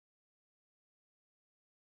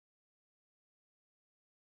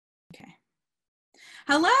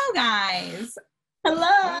Hello, guys.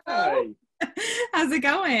 Hello. Hi. How's it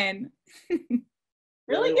going?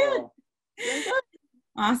 Really good. Really good.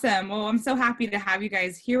 Awesome. Well, I'm so happy to have you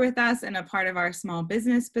guys here with us and a part of our small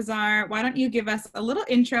business bazaar. Why don't you give us a little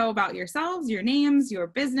intro about yourselves, your names, your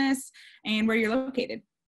business, and where you're located?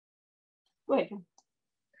 Go ahead.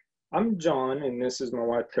 I'm John, and this is my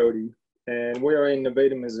wife, Cody, and we are in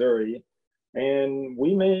Nevada, Missouri, and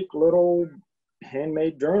we make little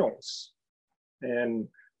handmade journals. And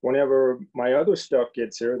whenever my other stuff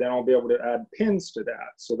gets here, then I'll be able to add pins to that.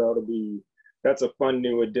 So that's a fun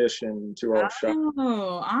new addition to our shop.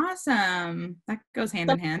 Oh, awesome. That goes hand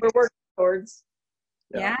in hand. We're working towards.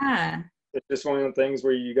 Yeah. It's just one of the things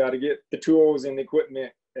where you got to get the tools and the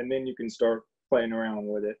equipment, and then you can start playing around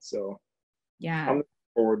with it. So Yeah. I'm looking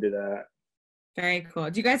forward to that. Very cool.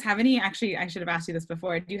 Do you guys have any, actually, I should have asked you this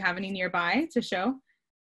before. Do you have any nearby to show?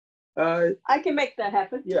 I can make that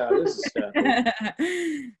happen. Yeah, this is stuff.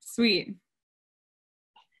 Sweet.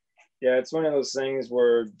 Yeah, it's one of those things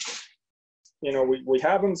where, you know, we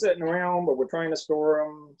have them sitting around, but we're trying to store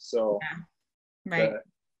them. So, yeah. Right.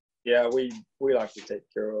 Yeah, we like to take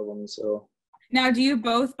care of them. So now, do you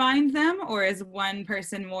both bind them, or is one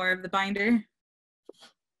person more of the binder?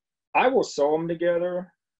 I will sew them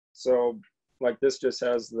together. So like this just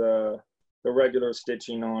has the regular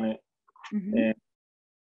stitching on it. Mm-hmm. And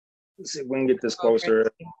let's see if we can get this closer.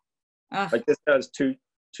 Like this has two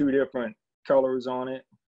different colors on it.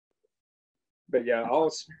 But yeah,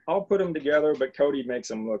 I'll put them together, but Cody makes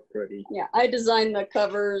them look pretty. Yeah, I design the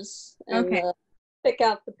covers and pick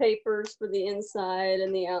out the papers for the inside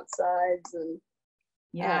and the outsides and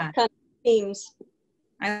kind of themes.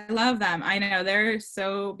 I love them. I know they're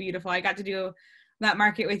so beautiful. I got to do that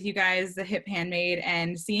market with you guys, the hip handmade,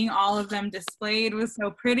 and seeing all of them displayed was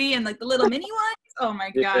so pretty, and like the little mini ones. Oh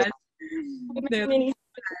my gosh. They're the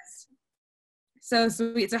best. So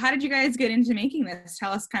sweet. So how did you guys get into making this?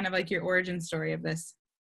 Tell us kind of like your origin story of this.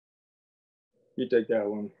 You take that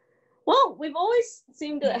one. Well, we've always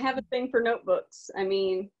seemed to have a thing for notebooks. I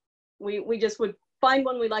mean, we just would find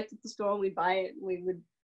one we liked at the store, we'd buy it, we would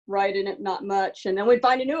write in it not much, and then we'd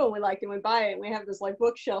find a new one we liked and we'd buy it, and we have this like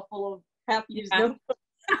bookshelf full of half-used notebooks.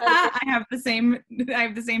 I have the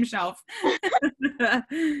same shelf.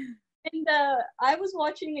 And I was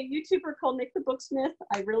watching a YouTuber called Nick the Booksmith.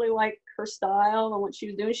 I really liked her style and what she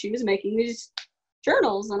was doing. She was making these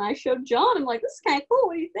journals, and I showed John. I'm like, this is kind of cool.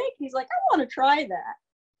 What do you think? He's like, I want to try that.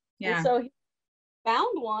 Yeah. And so he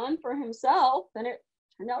found one for himself, and it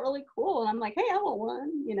turned out really cool. And I'm like, hey, I want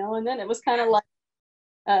one, you know. And then it was kind of like,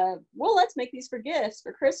 well, let's make these for gifts,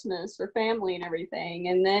 for Christmas, for family and everything.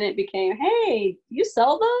 And then it became, hey, you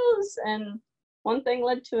sell those? And one thing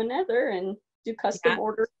led to another, and do custom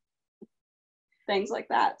orders. Things like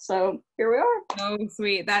that. So here we are. Oh,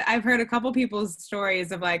 sweet. That I've heard a couple people's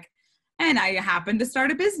stories of like, and I happened to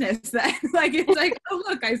start a business that like, it's like, oh,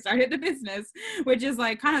 look, I started a business, which is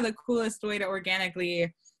like kind of the coolest way to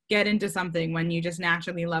organically get into something when you just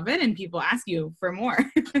naturally love it and people ask you for more.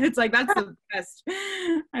 It's like, that's the best.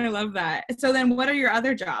 I love that. So then what are your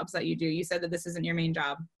other jobs that you do? You said that this isn't your main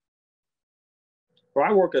job. Well,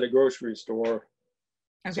 I work at a grocery store.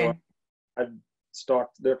 Okay. So I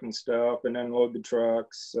stock different stuff and then load the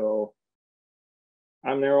trucks, so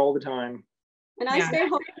I'm there all the time. And I stay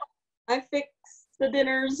home. I fix the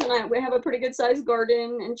dinners, and we have a pretty good sized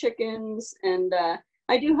garden and chickens, and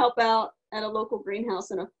I do help out at a local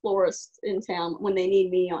greenhouse and a florist in town when they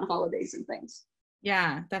need me on holidays and things.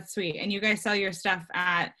 Yeah, that's sweet. And you guys sell your stuff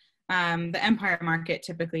at the Empire Market,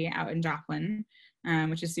 typically out in Joplin,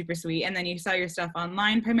 which is super sweet. And then you sell your stuff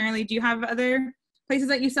online primarily. Do you have other places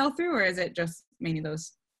that you sell through, or is it just mainly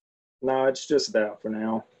those? No, it's just that for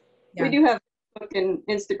now. We do have Facebook and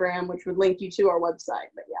Instagram, which would link you to our website,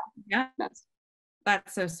 but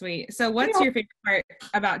that's so sweet. So what's your favorite part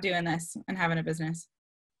about doing this and having a business?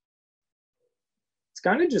 It's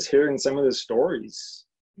kind of just hearing some of the stories.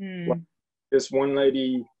 Like this one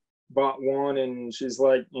lady bought one, and she's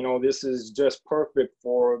like, you know, this is just perfect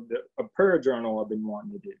for a prayer journal I've been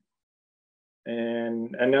wanting to do.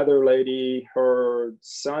 And another lady, her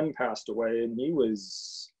son passed away, and he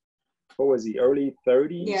was, what was he, early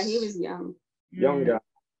 30s? Yeah, he was young. Young guy.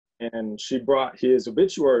 And she brought his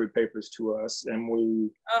obituary papers to us, and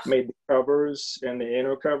we made the covers and the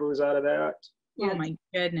inner covers out of that. Yeah. Oh my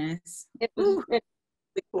goodness. It was really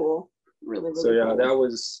cool. Really, really so yeah, cool.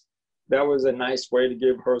 that was a nice way to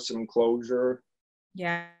give her some closure.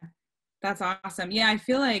 Yeah. That's awesome. Yeah, I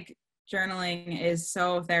feel like journaling is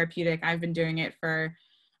so therapeutic. I've been doing it for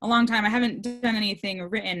a long time. I haven't done anything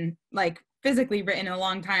written, like physically written, in a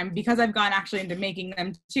long time, because I've gone actually into making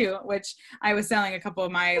them too, which I was selling a couple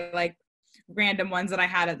of my like random ones that I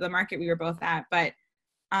had at the market we were both at, but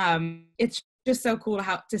it's just so cool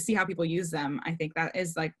to see how people use them. I think that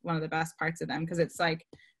is like one of the best parts of them, because it's like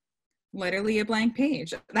literally a blank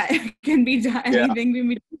page that can be done, anything can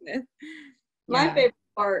be done with. My favorite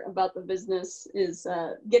part about the business is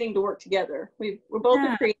getting to work together. We're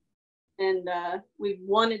both creative, and we've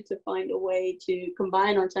wanted to find a way to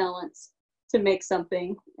combine our talents to make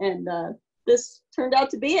something, and this turned out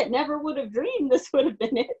to be it. Never would have dreamed this would have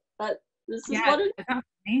been it, but this is what it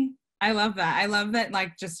is. I love that. I love that,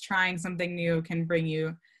 like, just trying something new can bring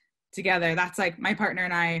you together. That's like my partner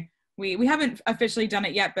and I, we haven't officially done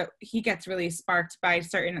it yet, but he gets really sparked by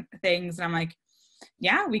certain things. And I'm like,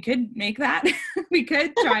 yeah, we could make that. We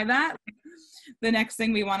could try that. The next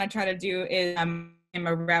thing we want to try to do is I'm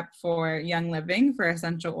a rep for Young Living for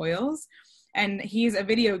essential oils. And he's a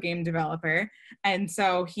video game developer. And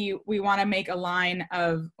so we want to make a line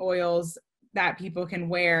of oils that people can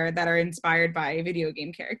wear that are inspired by video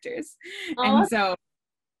game characters. And so,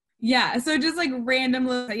 so just like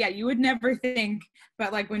random, you would never think,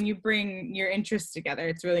 but like when you bring your interests together,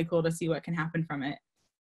 it's really cool to see what can happen from it.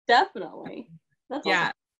 Definitely. That's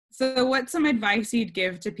awesome. So what's some advice you'd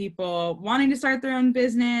give to people wanting to start their own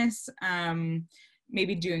business,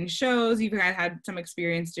 maybe doing shows? You've had some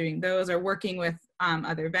experience doing those, or working with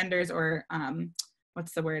other vendors, or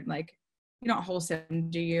what's the word, like, you don't wholesale,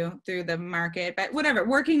 do you, through the market, but whatever,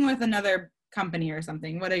 working with another company or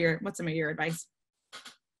something. What's some of your advice?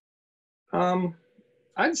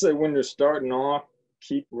 I'd say when you're starting off,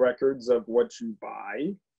 keep records of what you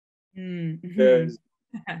buy, because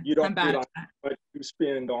you don't realize what you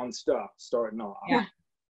spend on stuff starting off.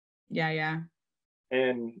 Yeah.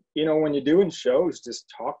 And, you know, when you're doing shows,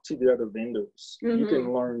 just talk to the other vendors. You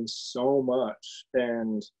can learn so much.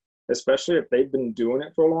 And especially if they've been doing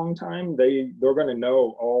it for a long time, they're going to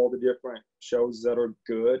know all the different shows that are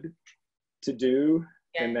good to do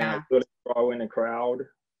and that really draw in a crowd.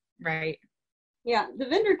 Right. Yeah, the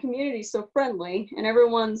vendor community is so friendly, and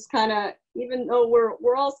everyone's kind of, even though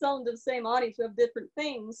we're all selling to the same audience, we have different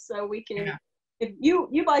things, so we can, if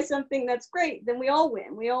you buy something that's great, then we all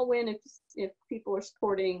win. We all win if people are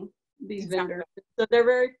supporting these vendors. So they're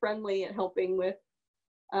very friendly at helping with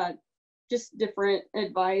just different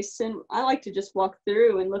advice, and I like to just walk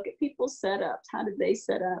through and look at people's setups. How did they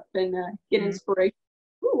set up, and get inspiration.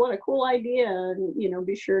 Ooh, what a cool idea! And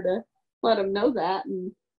be sure to let them know that.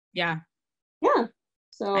 And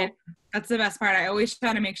so that's the best part. I always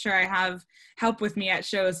try to make sure I have help with me at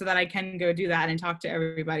shows so that I can go do that and talk to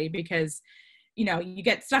everybody, because you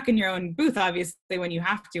get stuck in your own booth, obviously, when you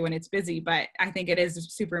have to, when it's busy. But I think it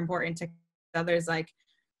is super important to others, like,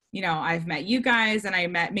 I've met you guys, and I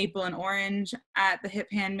met Maple and Orange at the Hip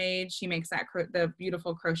Handmade. She makes the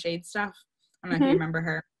beautiful crocheted stuff. I don't know if you remember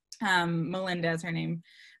her. Melinda is her name.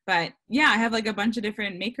 But I have like a bunch of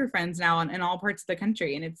different maker friends now in all parts of the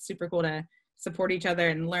country, and it's super cool to support each other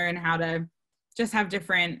and learn how to just have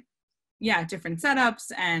different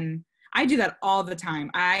setups. And I do that all the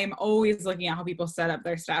time. I'm always looking at how people set up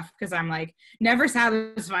their stuff, because I'm like never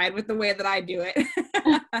satisfied with the way that I do it.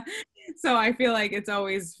 So I feel like it's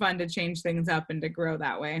always fun to change things up and to grow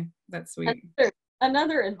that way. That's sweet.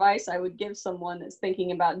 Another advice I would give someone that's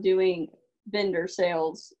thinking about doing vendor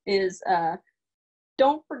sales is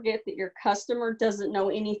don't forget that your customer doesn't know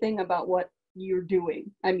anything about what you're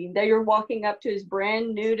doing. I mean, you're walking up to is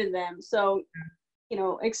brand new to them. So,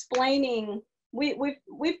 explaining,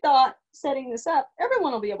 we've thought setting this up,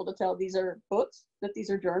 everyone will be able to tell these are books, that these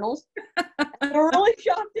are journals. We're really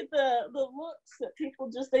shocked at the looks that people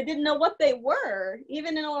they didn't know what they were.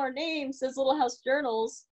 Even in our name says Little House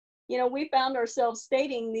Journals. We found ourselves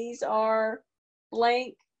stating these are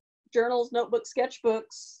blank journals, notebooks,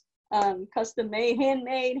 sketchbooks, custom made,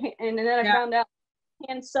 handmade, and then I found out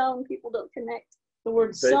hand sewn. People don't connect the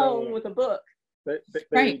word sewn with a book.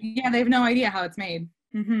 Right. Yeah, they have no idea how it's made.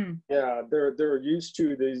 Yeah, they're used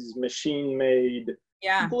to these machine made.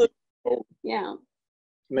 Glue.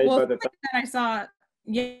 Made by the that I saw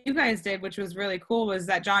you guys did, which was really cool, was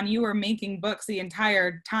that, John, you were making books the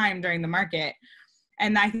entire time during the market.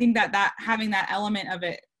 And I think that having that element of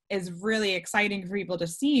it is really exciting for people to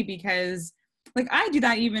see, because like I do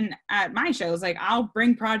that even at my shows. Like I'll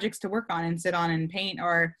bring projects to work on and sit on and paint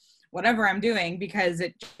or whatever I'm doing, because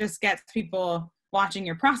it just gets people watching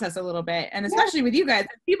your process a little bit. And especially with you guys,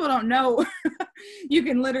 if people don't know, you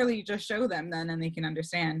can literally just show them then, and they can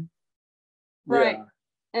understand. Right.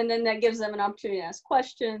 And then that gives them an opportunity to ask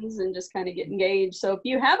questions and just kind of get engaged. So if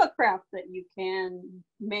you have a craft that you can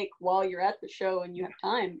make while you're at the show and you have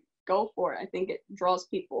time, go for it. I think it draws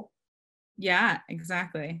people. Yeah,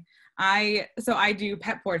 exactly. I do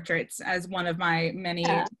pet portraits as one of my many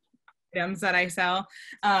items that I sell.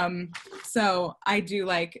 So I do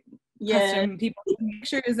like custom people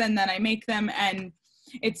pictures, and then I make them. And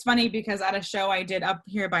it's funny because at a show I did up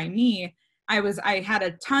here by me, I had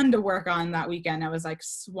a ton to work on that weekend. I was like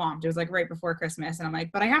swamped. It was like right before Christmas, and I'm like,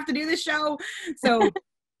 but I have to do this show. So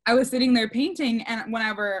I was sitting there painting, and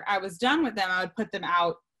whenever I was done with them, I would put them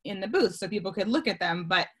out in the booth so people could look at them.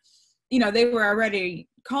 But, you know, they were already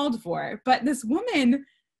called for. But this woman,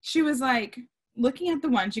 she was like looking at the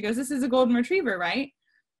one, she goes, "This is a golden retriever, right?"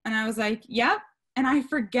 And I was like, "Yep." And I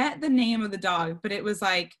forget the name of the dog, but it was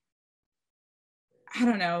like, I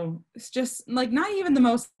don't know, it's just like not even the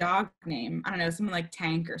most dog name. I don't know, something like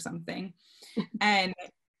Tank or something. And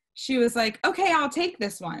she was like, "Okay, I'll take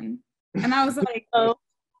this one." And I was like, "Oh,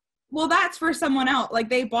 well, that's for someone else. Like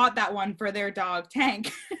they bought that one for their dog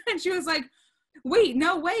Tank." And she was like, "Wait,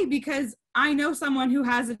 no way, because I know someone who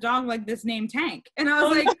has a dog like this named Tank." And I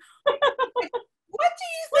was like, "What do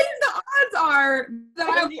you think the odds are that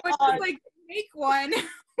I would like make one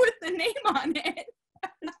with the name on it?"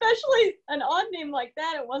 Especially an odd name like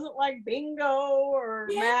that. It wasn't like Bingo or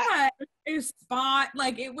Matt. It was Spot.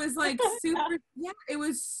 Like it was like super. Yeah, it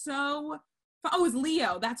was so. Oh, it was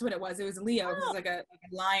Leo. That's what it was. It was Leo. It was like a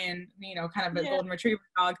lion, you know, kind of a golden retriever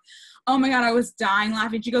dog. Oh my God, I was dying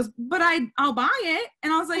laughing. She goes, "But I'll buy it."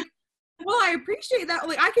 And I was like, "Well, I appreciate that.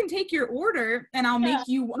 Like, I can take your order and I'll make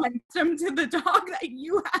you one some to the dog that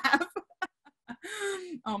you have."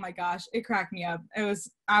 Oh my gosh, it cracked me up.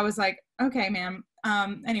 I was like, "Okay, ma'am."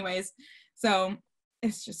 Anyways, so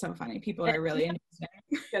it's just so funny. People are really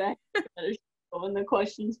interesting. And the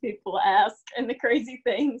questions people ask and the crazy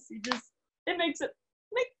things,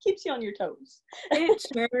 it keeps you on your toes. It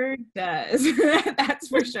sure does. That's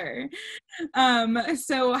for sure.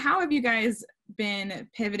 So how have you guys been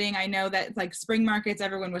pivoting? I know that like spring markets,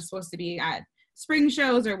 everyone was supposed to be at spring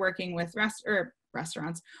shows or working with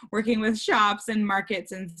restaurants, working with shops and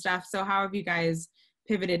markets and stuff. So how have you guys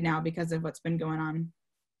pivoted now because of what's been going on?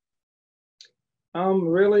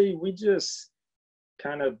 Really, we just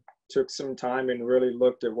kind of took some time and really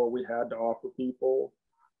looked at what we had to offer people,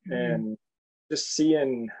 and just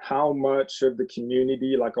seeing how much of the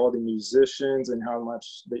community, like all the musicians and how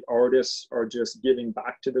much the artists are just giving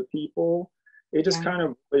back to the people. It just kind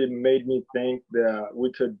of really made me think that we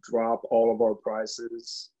could drop all of our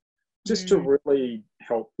prices just to really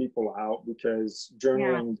help people out, because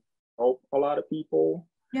journaling help a lot of people.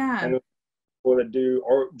 And people that do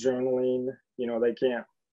art journaling, you know, they can't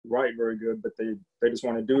write very good, but they just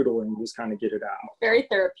want to doodle and just kind of get it out. Very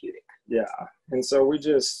therapeutic. Yeah. And so we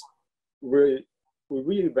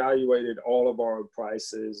reevaluated all of our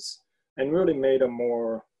prices and really made them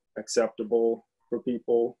more acceptable for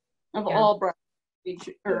people of all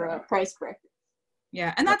price brackets.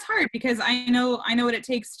 Yeah, and that's hard because I know what it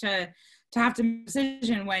takes to have to make a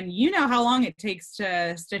decision when you know how long it takes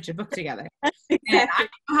to stitch a book together. And I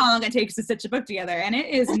know how long it takes to stitch a book together, and it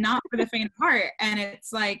is not for the faint of heart. And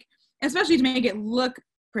it's like, especially to make it look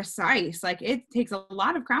precise, like it takes a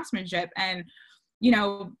lot of craftsmanship. And you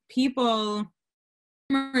know,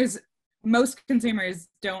 most consumers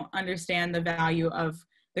don't understand the value of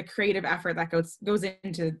the creative effort that goes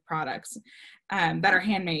into products that are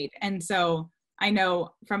handmade. And so I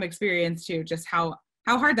know from experience too, just how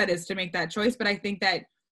hard that is to make that choice. But I think that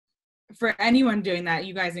for anyone doing that,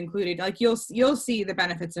 you guys included, like you'll see the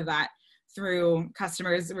benefits of that through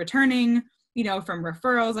customers returning, you know, from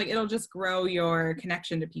referrals. Like it'll just grow your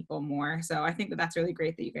connection to people more. So I think that that's really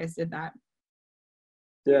great that you guys did that.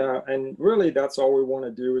 Yeah, and really that's all we want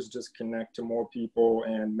to do is just connect to more people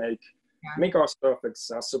and make our stuff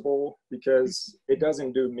accessible, because it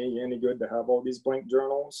doesn't do me any good to have all these blank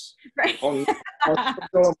journals. Right. I'll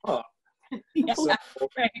fill them up. Yeah, so,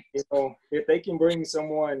 you know, if they can bring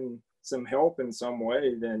someone some help in some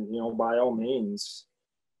way, then, you know, by all means.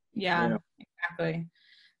 Yeah, you know. Exactly.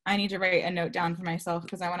 I need to write a note down for myself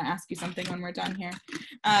because I want to ask you something when we're done here.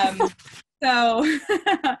 So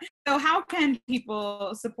how can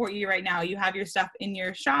people support you right now? You have your stuff in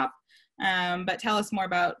your shop, but tell us more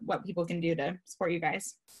about what people can do to support you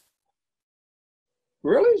guys.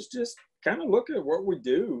 Really, it's just kind of look at what we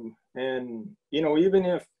do. And, you know, even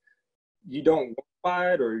if you don't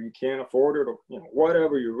buy it or you can't afford it or, you know,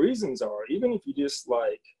 whatever your reasons are, even if you just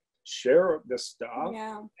like share the stuff,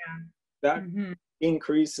 that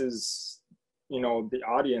increases, you know, the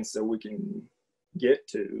audience that we can get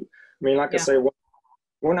to. I mean, like I say,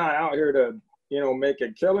 we're not out here to, you know, make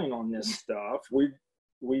a killing on this stuff.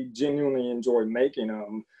 We genuinely enjoy making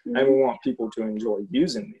them, and we want people to enjoy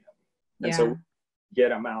using them. And so get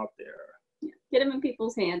them out there. Get them in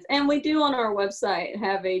people's hands. And we do on our website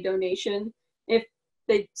have a donation. If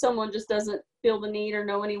someone just doesn't feel the need or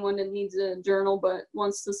know anyone that needs a journal but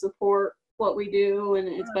wants to support what we do,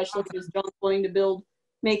 and especially because John's wanting to build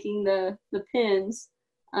making the pins,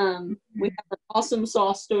 we have an awesome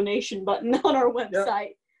sauce donation button on our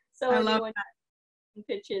website. So anyone can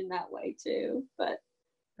pitch in that way too. But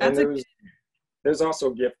there's also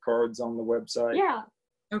gift cards on the website. Yeah.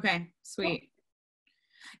 Okay, sweet.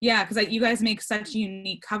 Yeah, because you guys make such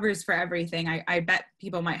unique covers for everything. I bet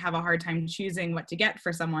people might have a hard time choosing what to get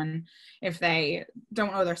for someone if they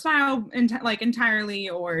don't know their style entirely,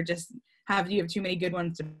 or just you have too many good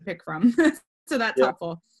ones to pick from. So that's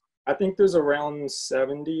helpful. I think there's around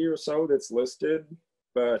 70 or so that's listed,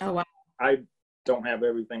 but I don't have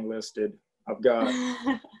everything listed. I've got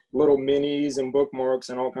little minis and bookmarks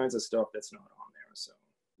and all kinds of stuff that's not on there. So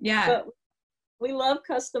yeah. But we love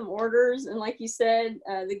custom orders, and like you said,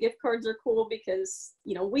 the gift cards are cool because,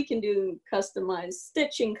 you know, we can do customized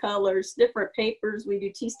stitching colors, different papers. We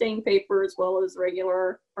do tea stain paper as well as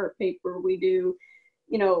regular art paper. We do,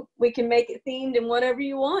 you know, we can make it themed in whatever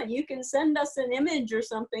you want. You can send us an image or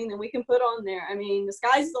something that we can put on there. I mean, the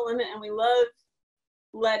sky's the limit, and we love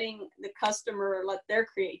letting the customer let their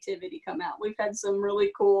creativity come out. We've had some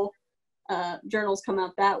really cool journals come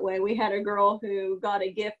out that way. We had a girl who got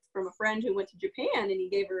a gift from a friend who went to Japan, and he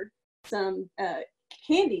gave her some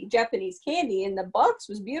candy, Japanese candy, and the box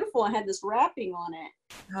was beautiful. I had this wrapping on it,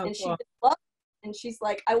 and she just loved it. And she's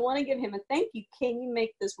like, I want to give him a thank you. Can you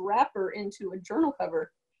make this wrapper into a journal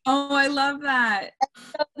cover? Oh, I love that.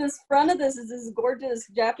 So this front of this is this gorgeous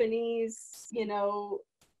Japanese, you know,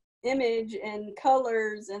 image and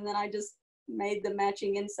colors, and then I just made the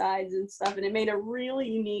matching insides and stuff, and it made a really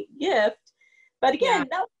unique gift. But again,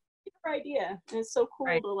 that was your idea, and it's so cool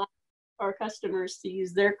to allow our customers to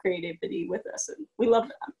use their creativity with us, and we love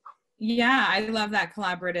that. Yeah, I love that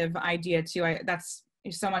collaborative idea too. That's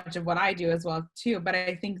so much of what I do as well too, but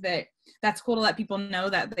I think that that's cool to let people know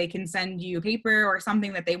that they can send you paper or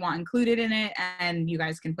something that they want included in it, and you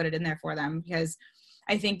guys can put it in there for them, because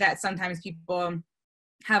I think that sometimes people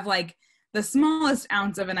have like the smallest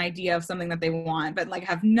ounce of an idea of something that they want, but like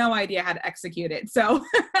have no idea how to execute it. So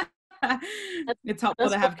it's helpful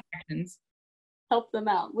to have connections. Help them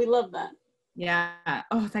out. We love that. Yeah.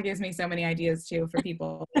 Oh, that gives me so many ideas too for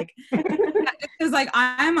people. Like, because like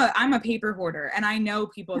I'm a paper hoarder, and I know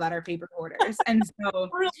people that are paper hoarders, and so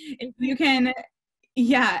if you can.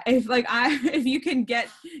 Yeah, if you can get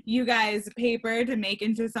you guys paper to make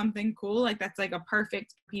into something cool, like that's like a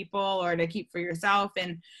perfect people or to keep for yourself,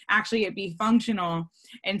 and actually it be functional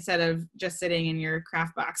instead of just sitting in your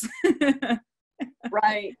craft box.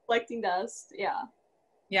 Right, collecting dust.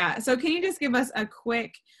 Yeah. So can you just give us a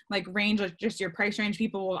quick like range, like just your price range?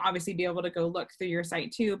 People will obviously be able to go look through your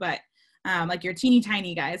site too, but like your teeny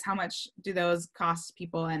tiny guys, how much do those cost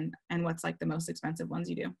people, and what's like the most expensive ones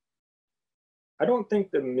you do? I don't think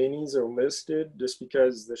the minis are listed just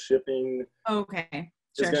because the shipping is going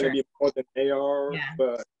to be more than they are. Yeah.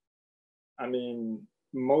 But I mean,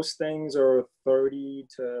 most things are 30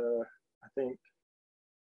 to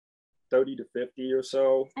 50 or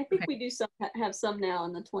so. I think we do have some now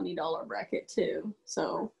in the $20 bracket too.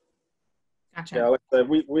 So. Gotcha. Yeah, like I said,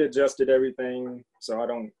 we adjusted everything, so I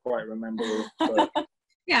don't quite remember. But.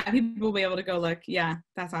 Yeah, people will be able to go look. Yeah,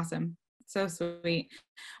 that's awesome. So sweet.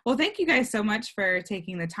 Well, thank you guys so much for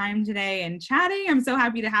taking the time today and chatting. I'm so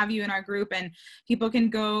happy to have you in our group, and people can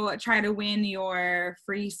go try to win your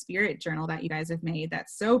free spirit journal that you guys have made.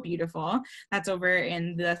 That's so beautiful. That's over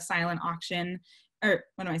in the silent auction, or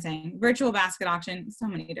what am I saying? Virtual basket auction. So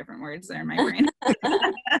many different words there in my brain.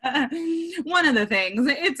 One of the things,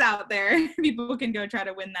 it's out there. People can go try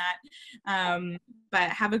to win that. But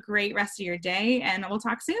have a great rest of your day, and we'll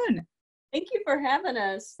talk soon. Thank you for having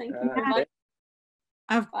us. Thank you very much.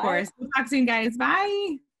 Of course. We'll talk soon, guys.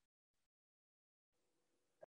 Bye.